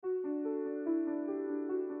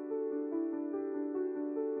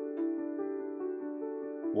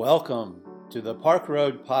Welcome to the Park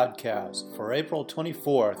Road Podcast for April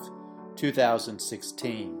 24th,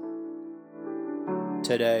 2016.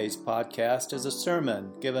 Today's podcast is a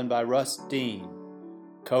sermon given by Russ Dean,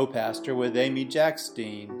 co-pastor with Amy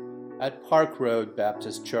Jackstein at Park Road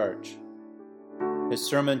Baptist Church. His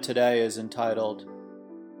sermon today is entitled,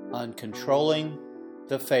 On Controlling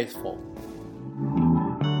the Faithful.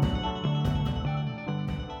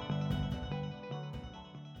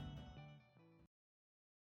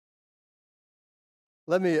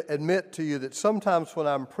 Let me admit to you that sometimes when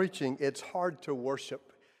I'm preaching, it's hard to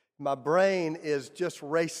worship. My brain is just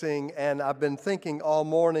racing, and I've been thinking all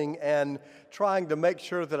morning and trying to make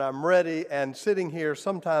sure that I'm ready, and sitting here,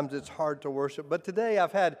 sometimes it's hard to worship. But today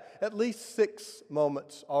I've had at least 6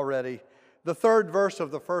 moments already. The third verse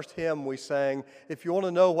of the first hymn we sang, if you want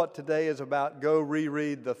to know what today is about, go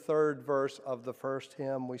reread the third verse of the first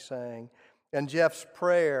hymn we sang. And Jeff's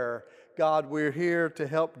prayer, God, we're here to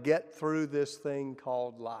help get through this thing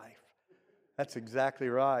called life. That's exactly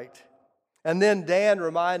right. And then Dan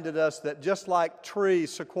reminded us that just like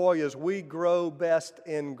trees, sequoias, we grow best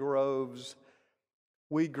in groves.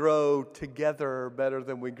 We grow together better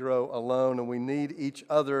than we grow alone, and we need each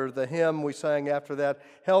other. The hymn we sang after that,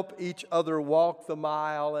 help each other walk the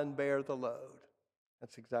mile and bear the load.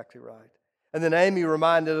 That's exactly right. And then Amy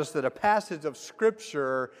reminded us that a passage of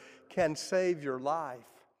Scripture can save your life.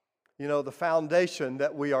 You know, the foundation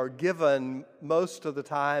that we are given most of the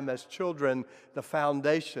time as children, the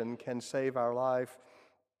foundation can save our life.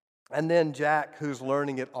 And then Jack, who's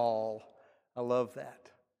learning it all. I love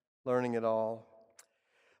that, learning it all.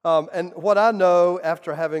 And what I know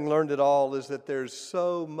after having learned it all is that there's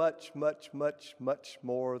so much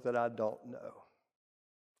more that I don't know.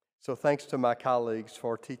 So thanks to my colleagues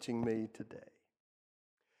for teaching me today.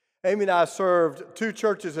 Amy and I served 2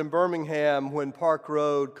 churches in Birmingham when Park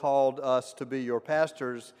Road called us to be your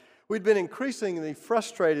pastors. We'd been increasingly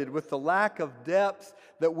frustrated with the lack of depth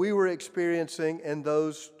that we were experiencing in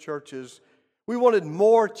those churches. We wanted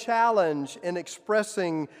more challenge in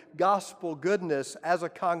expressing gospel goodness as a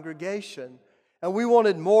congregation. And we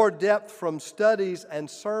wanted more depth from studies and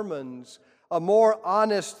sermons, a more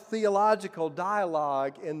honest theological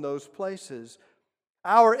dialogue in those places.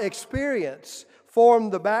 Our experience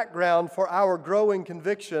formed the background for our growing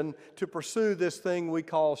conviction to pursue this thing we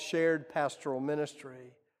call shared pastoral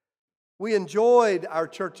ministry. We enjoyed our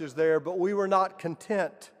churches there, but we were not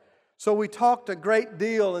content. So we talked a great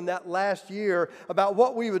deal in that last year about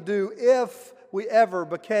what we would do if we ever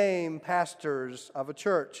became pastors of a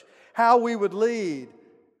church, how we would lead,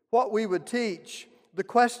 what we would teach, the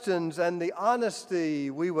questions and the honesty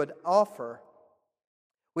we would offer.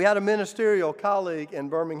 We had a ministerial colleague in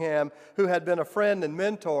Birmingham who had been a friend and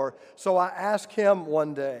mentor, so I asked him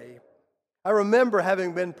one day. I remember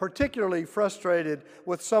having been particularly frustrated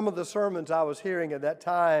with some of the sermons I was hearing at that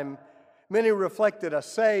time. Many reflected a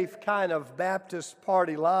safe kind of Baptist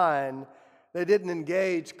party line. They didn't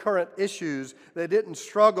engage current issues. They didn't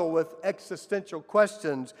struggle with existential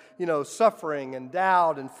questions, suffering and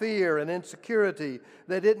doubt and fear and insecurity.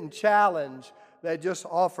 They didn't challenge. They just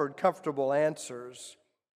offered comfortable answers.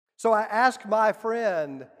 So I asked my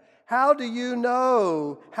friend, how do you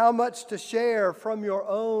know how much to share from your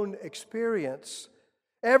own experience?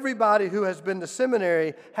 Everybody who has been to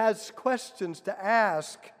seminary has questions to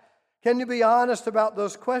ask. Can you be honest about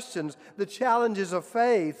those questions, the challenges of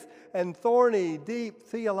faith and thorny, deep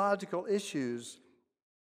theological issues?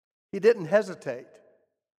 He didn't hesitate.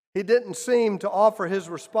 He didn't seem to offer his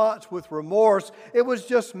response with remorse. It was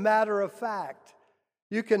just matter of fact.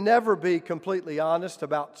 You can never be completely honest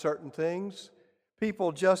about certain things.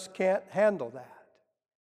 People just can't handle that.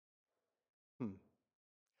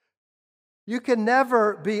 You can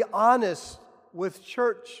never be honest with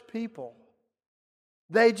church people.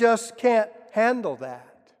 They just can't handle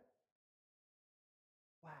that.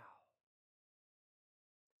 Wow.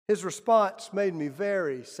 His response made me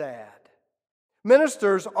very sad.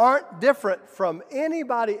 Ministers aren't different from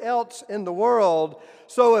anybody else in the world,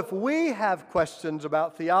 so if we have questions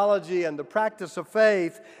about theology and the practice of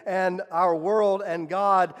faith and our world and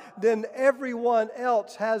God, then everyone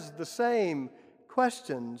else has the same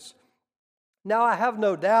questions. Now, I have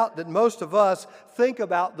no doubt that most of us think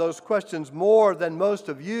about those questions more than most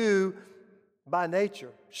of you by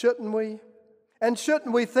nature, shouldn't we? And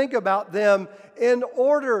shouldn't we think about them in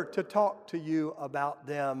order to talk to you about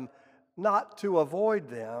them, not to avoid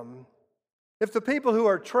them? If the people who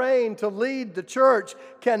are trained to lead the church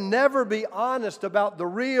can never be honest about the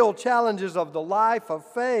real challenges of the life of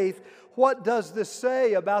faith, what does this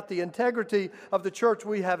say about the integrity of the church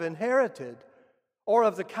we have inherited, or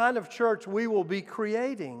of the kind of church we will be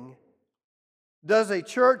creating? Does a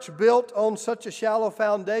church built on such a shallow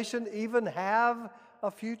foundation even have a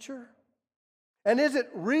future? And is it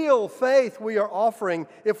real faith we are offering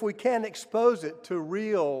if we can't expose it to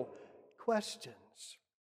real questions?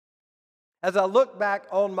 As I look back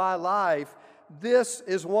on my life, this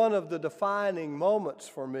is one of the defining moments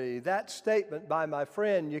for me. That statement by my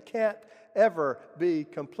friend, you can't ever be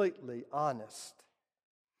completely honest.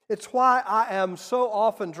 It's why I am so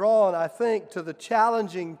often drawn, I think, to the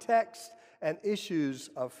challenging texts and issues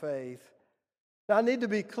of faith. Now, I need to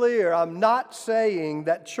be clear, I'm not saying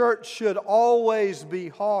that church should always be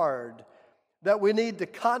hard, that we need to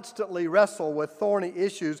constantly wrestle with thorny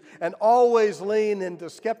issues and always lean into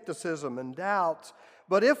skepticism and doubts.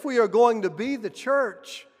 But if we are going to be the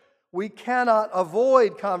church, we cannot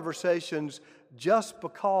avoid conversations just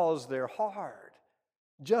because they're hard,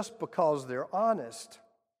 just because they're honest.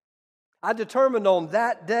 I determined on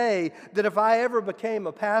that day that if I ever became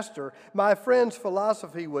a pastor, my friend's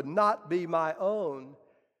philosophy would not be my own.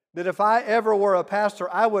 That if I ever were a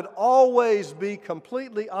pastor, I would always be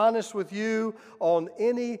completely honest with you on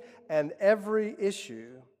any and every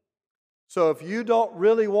issue. So if you don't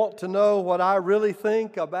really want to know what I really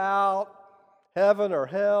think about heaven or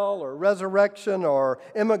hell or resurrection or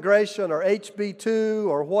immigration or HB2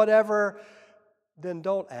 or whatever, then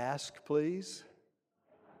don't ask, please.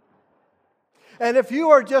 And if you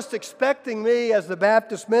are just expecting me as the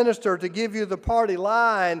Baptist minister to give you the party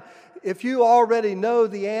line, if you already know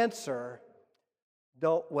the answer,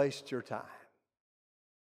 don't waste your time.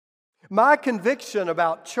 My conviction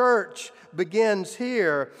about church begins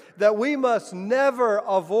here, that we must never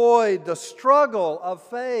avoid the struggle of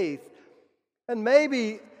faith. And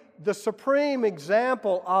maybe the supreme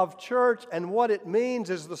example of church and what it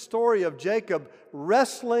means is the story of Jacob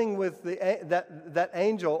wrestling with that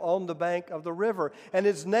angel on the bank of the river. And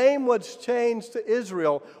his name was changed to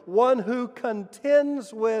Israel, one who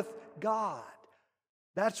contends with God.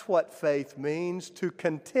 That's what faith means, to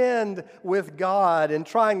contend with God in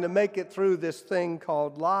trying to make it through this thing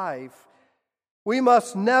called life. We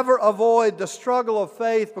must never avoid the struggle of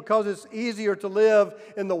faith because it's easier to live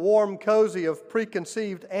in the warm cozy of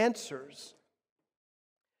preconceived answers.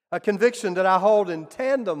 A conviction that I hold in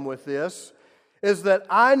tandem with this is that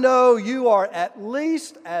I know you are at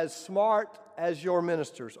least as smart as your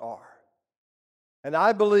ministers are. And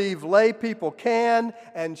I believe lay people can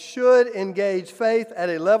and should engage faith at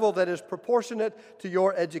a level that is proportionate to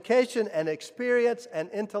your education and experience and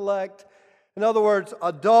intellect. In other words,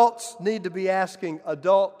 adults need to be asking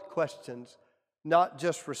adult questions, not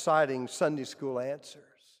just reciting Sunday school answers.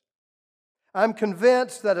 I'm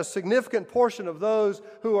convinced that a significant portion of those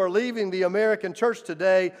who are leaving the American church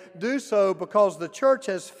today do so because the church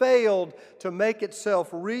has failed to make itself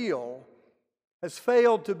real, has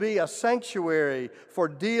failed to be a sanctuary for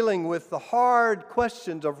dealing with the hard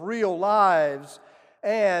questions of real lives,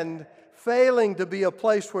 and failing to be a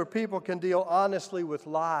place where people can deal honestly with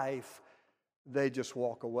life. They just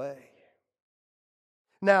walk away.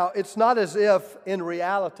 Now, it's not as if, in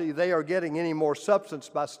reality, they are getting any more substance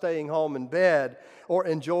by staying home in bed or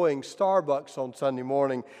enjoying Starbucks on Sunday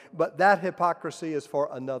morning, but that hypocrisy is for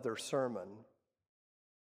another sermon.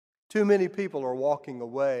 Too many people are walking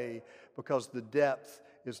away because the depth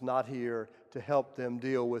is not here to help them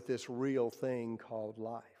deal with this real thing called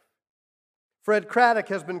life. Fred Craddock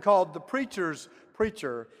has been called the preacher's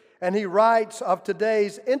preacher, and he writes of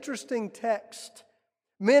today's interesting text.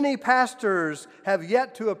 Many pastors have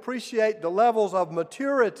yet to appreciate the levels of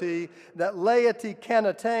maturity that laity can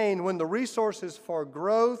attain when the resources for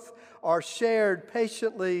growth are shared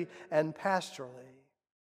patiently and pastorally.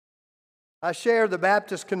 I share the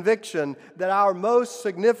Baptist conviction that our most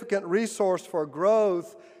significant resource for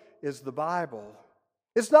growth is the Bible.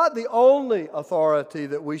 It's not the only authority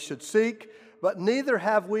that we should seek, but neither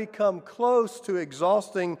have we come close to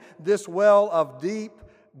exhausting this well of deep,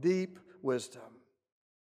 deep wisdom.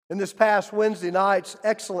 In this past Wednesday night's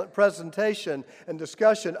excellent presentation and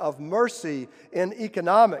discussion of mercy in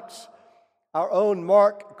economics, our own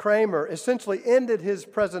Mark Kramer essentially ended his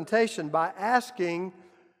presentation by asking,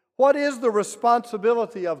 what is the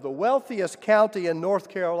responsibility of the wealthiest county in North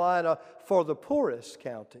Carolina for the poorest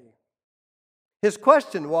county? His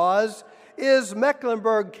question was, is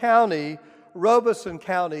Mecklenburg County Robeson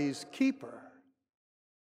County's keeper?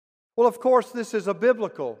 Well, of course, this is a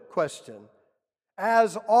biblical question,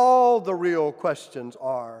 as all the real questions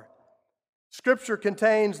are. Scripture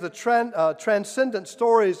contains the transcendent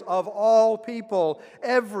stories of all people,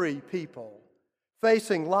 every people,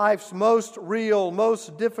 facing life's most real,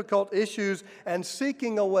 most difficult issues and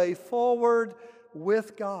seeking a way forward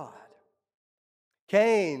with God.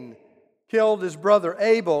 Cain killed his brother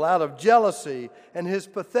Abel out of jealousy and his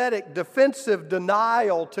pathetic defensive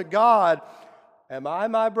denial to God. Am I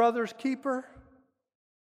my brother's keeper?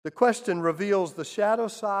 The question reveals the shadow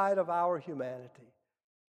side of our humanity.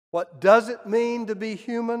 What does it mean to be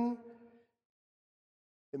human?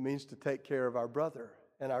 It means to take care of our brother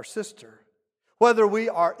and our sister, whether we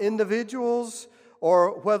are individuals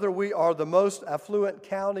or whether we are the most affluent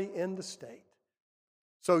county in the state.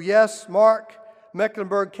 So yes, Mark,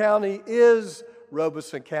 Mecklenburg County is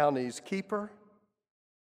Robeson County's keeper.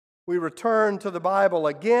 We return to the Bible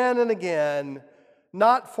again and again,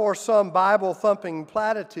 not for some Bible-thumping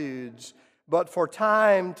platitudes, but for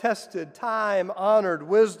time-tested, time-honored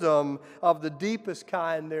wisdom of the deepest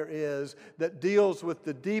kind there is that deals with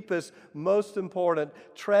the deepest, most important,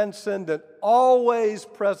 transcendent, always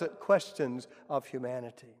present questions of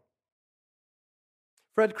humanity.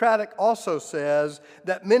 Fred Craddock also says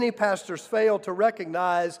that many pastors fail to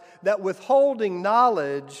recognize that withholding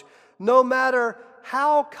knowledge, no matter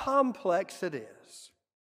how complex it is,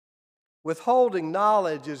 withholding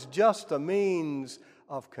knowledge is just a means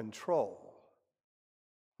of control.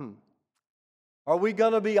 Are we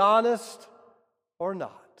going to be honest or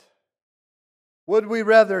not? Would we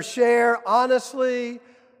rather share honestly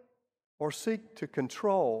or seek to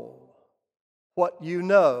control what you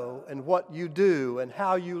know and what you do and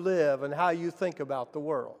how you live and how you think about the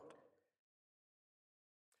world?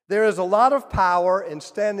 There is a lot of power in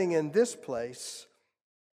standing in this place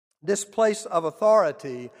of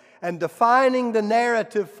authority, and defining the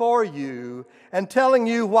narrative for you and telling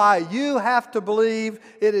you why you have to believe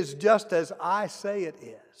it is just as I say it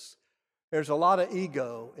is. There's a lot of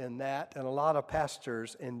ego in that, and a lot of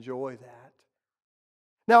pastors enjoy that.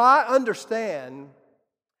 Now, I understand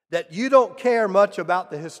that you don't care much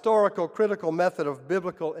about the historical critical method of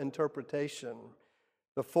biblical interpretation,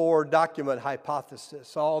 the four-document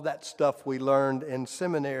hypothesis, all that stuff we learned in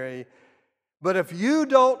seminary. But if you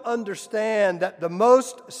don't understand that the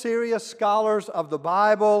most serious scholars of the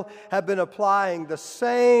Bible have been applying the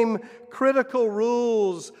same critical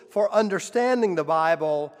rules for understanding the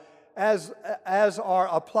Bible as are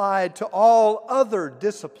applied to all other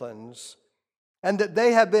disciplines, and that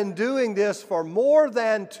they have been doing this for more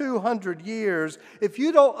than 200 years, if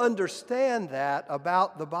you don't understand that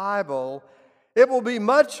about the Bible, it will be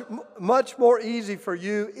much, much more easy for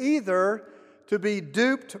you either to be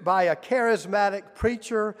duped by a charismatic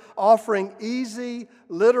preacher offering easy,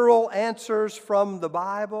 literal answers from the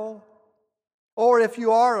Bible, or if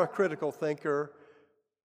you are a critical thinker,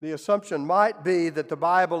 the assumption might be that the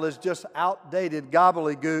Bible is just outdated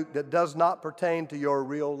gobbledygook that does not pertain to your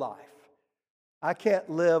real life. I can't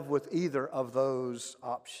live with either of those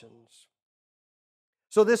options.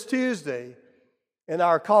 So this Tuesday, in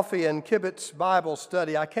our Coffee and Kibbutz Bible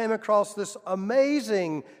study, I came across this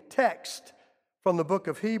amazing text from the book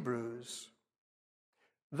of Hebrews.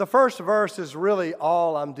 The first verse is really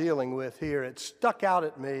all I'm dealing with here. It stuck out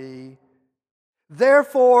at me.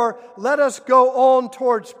 Therefore, let us go on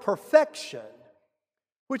towards perfection,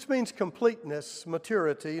 which means completeness,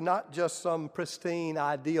 maturity, not just some pristine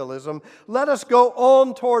idealism. Let us go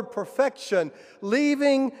on toward perfection,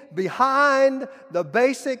 leaving behind the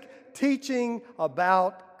basic teaching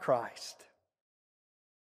about Christ.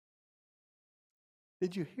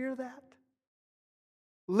 Did you hear that?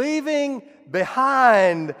 Leaving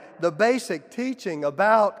behind the basic teaching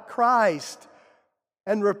about Christ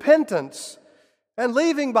and repentance, and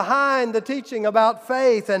leaving behind the teaching about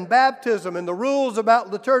faith and baptism and the rules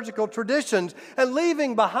about liturgical traditions, and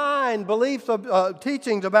leaving behind beliefs of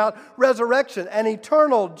teachings about resurrection and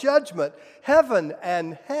eternal judgment, heaven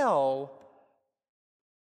and hell.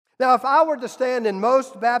 Now, if I were to stand in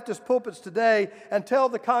most Baptist pulpits today and tell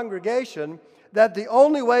the congregation that the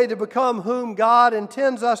only way to become whom God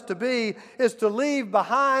intends us to be is to leave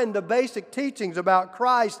behind the basic teachings about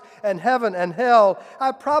Christ and heaven and hell,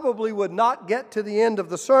 I probably would not get to the end of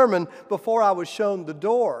the sermon before I was shown the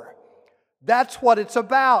door. That's what it's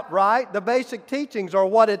about, right? The basic teachings are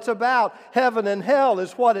what it's about. Heaven and hell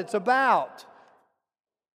is what it's about.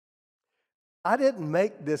 I didn't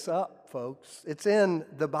make this up, folks. It's in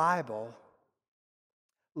the Bible.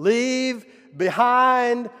 Leave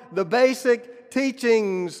behind the basic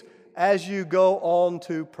teachings as you go on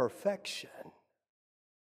to perfection.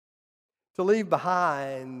 To leave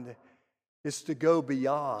behind is to go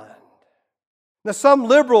beyond. Now, some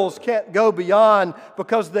liberals can't go beyond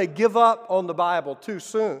because they give up on the Bible too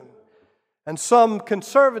soon. And some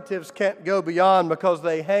conservatives can't go beyond because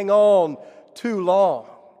they hang on too long.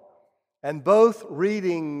 And both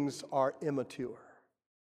readings are immature.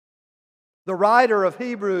 The writer of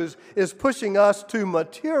Hebrews is pushing us to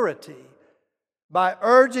maturity, by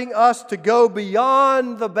urging us to go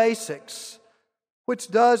beyond the basics,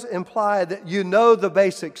 which does imply that you know the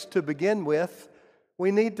basics to begin with.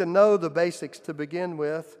 We need to know the basics to begin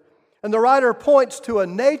with. And the writer points to a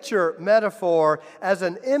nature metaphor as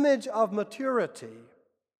an image of maturity.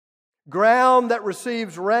 Ground that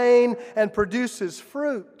receives rain and produces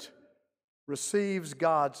fruit receives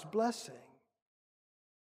God's blessing.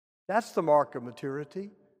 That's the mark of maturity,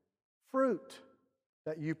 fruit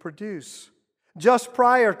that you produce. Just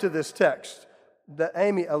prior to this text that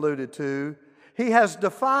Amy alluded to, he has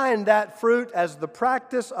defined that fruit as the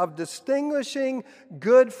practice of distinguishing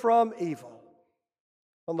good from evil.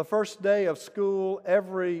 On the first day of school,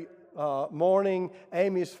 every morning,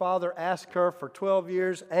 Amy's father asked her for 12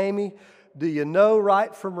 years, "Amy, do you know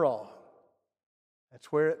right from wrong?" That's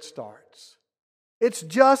where it starts. It's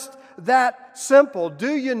just that simple.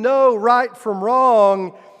 Do you know right from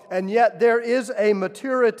wrong? And yet there is a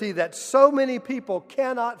maturity that so many people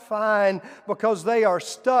cannot find because they are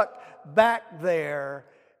stuck back there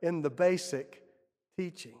in the basic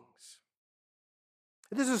teachings.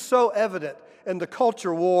 This is so evident in the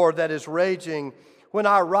culture war that is raging when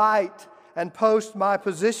I write and post my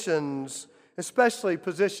positions, especially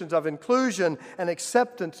positions of inclusion and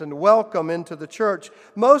acceptance and welcome into the church.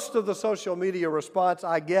 Most of the social media response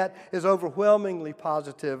I get is overwhelmingly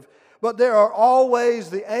positive, but there are always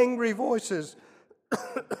the angry voices,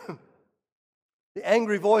 the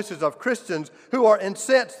angry voices of Christians who are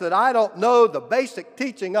incensed that I don't know the basic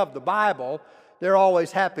teaching of the Bible. They're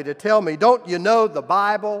always happy to tell me, "Don't you know the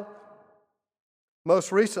Bible?"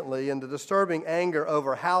 Most recently, in the disturbing anger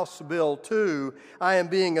over House Bill 2, I am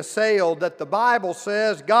being assailed that the Bible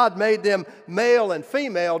says God made them male and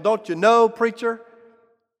female. Don't you know, preacher?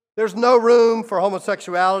 There's no room for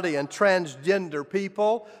homosexuality and transgender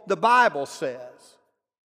people. The Bible says.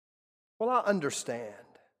 Well, I understand.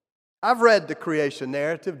 I've read the creation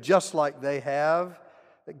narrative just like they have,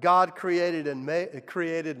 that God created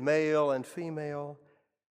male and female.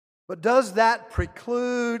 But does that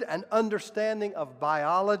preclude an understanding of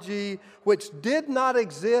biology which did not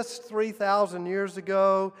exist 3,000 years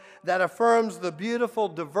ago, that affirms the beautiful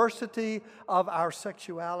diversity of our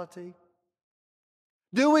sexuality?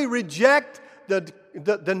 Do we reject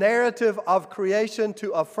the narrative of creation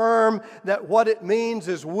to affirm that what it means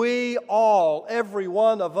is we all, every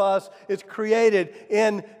one of us, is created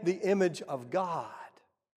in the image of God?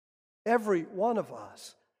 Every one of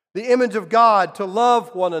us. The image of God, to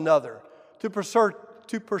love one another, to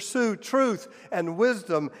pursue truth and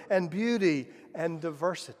wisdom and beauty and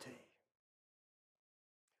diversity.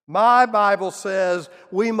 My Bible says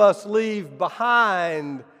we must leave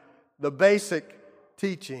behind the basic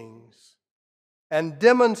teachings and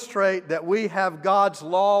demonstrate that we have God's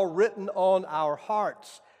law written on our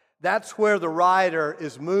hearts. That's where the writer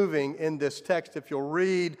is moving in this text. If you'll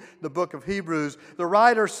read the book of Hebrews, the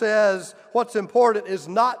writer says what's important is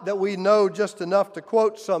not that we know just enough to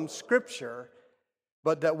quote some scripture,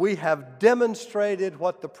 but that we have demonstrated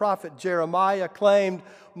what the prophet Jeremiah claimed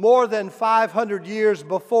more than 500 years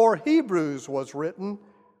before Hebrews was written,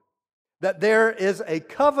 that there is a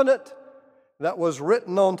covenant that was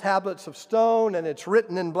written on tablets of stone, and it's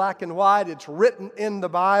written in black and white, it's written in the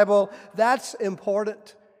Bible. That's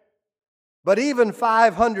important. But even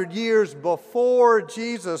 500 years before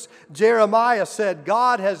Jesus, Jeremiah said,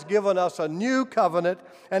 God has given us a new covenant,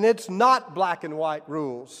 and it's not black and white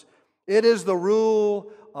rules. It is the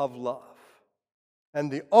rule of love.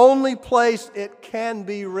 And the only place it can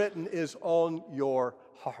be written is on your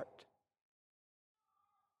heart.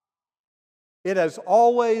 It has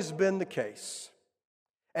always been the case,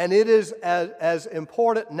 and it is as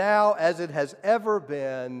important now as it has ever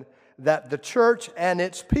been, that the church and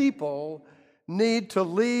its people need to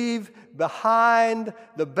leave behind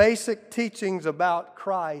the basic teachings about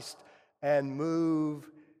Christ and move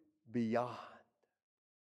beyond.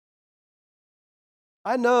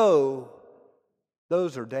 I know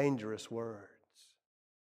those are dangerous words.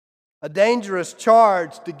 A dangerous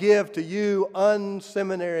charge to give to you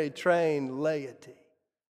unseminary trained laity.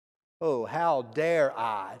 Oh, how dare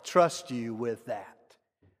I trust you with that?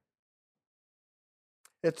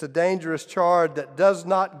 It's a dangerous charge that does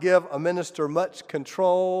not give a minister much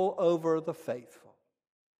control over the faithful.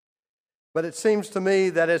 But it seems to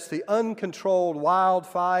me that it's the uncontrolled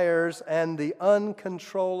wildfires and the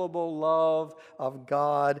uncontrollable love of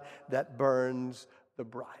God that burns the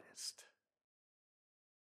brightest.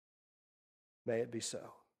 May it be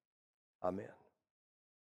so. Amen.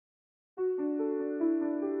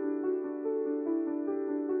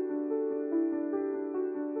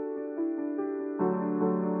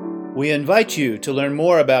 We invite you to learn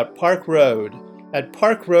more about Park Road at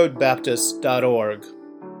parkroadbaptist.org.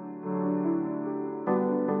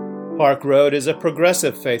 Park Road is a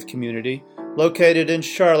progressive faith community located in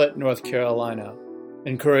Charlotte, North Carolina,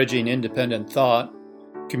 encouraging independent thought,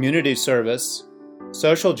 community service,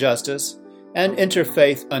 social justice, and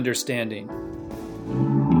interfaith understanding.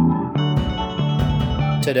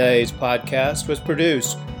 Today's podcast was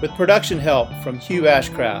produced with production help from Hugh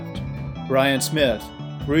Ashcraft, Brian Smith,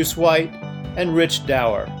 Bruce White, and Rich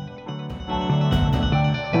Dower.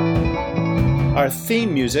 Our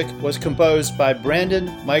theme music was composed by Brandon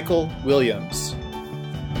Michael Williams.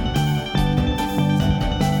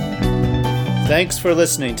 Thanks for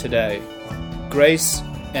listening today. Grace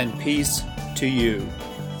and peace to you.